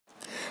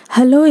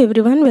Hello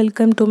everyone,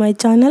 welcome to my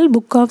channel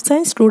Book of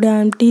Science. Today I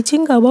am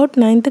teaching about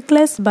 9th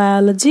class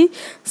biology,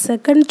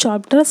 second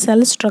chapter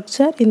cell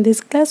structure. In this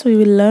class we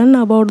will learn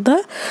about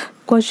the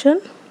question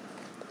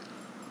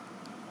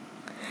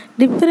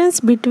difference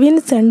between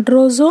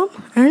centrosome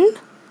and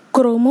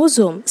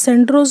chromosome.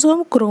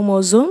 Centrosome,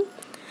 chromosome.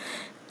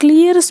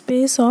 Clear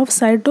space of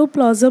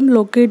cytoplasm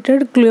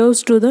located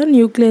close to the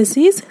nucleus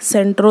is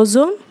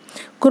centrosome.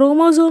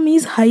 Chromosome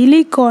is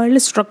highly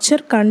coiled structure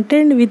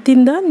contained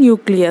within the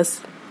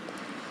nucleus.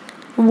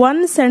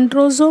 One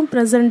centrosome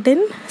present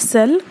in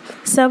cell,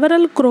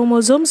 several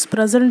chromosomes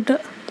present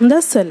in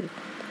the cell.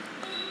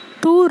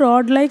 Two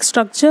rod-like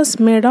structures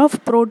made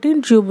of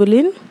protein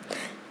tubulin.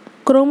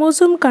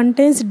 Chromosome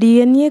contains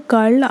DNA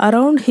coiled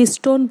around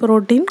histone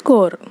protein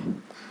core.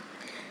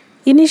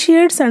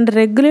 Initiates and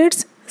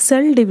regulates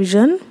cell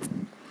division.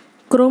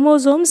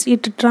 Chromosomes,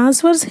 it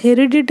transfers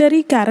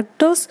hereditary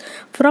characters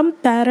from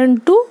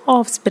parent to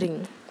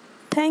offspring.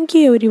 Thank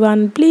you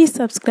everyone. Please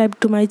subscribe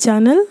to my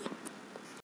channel.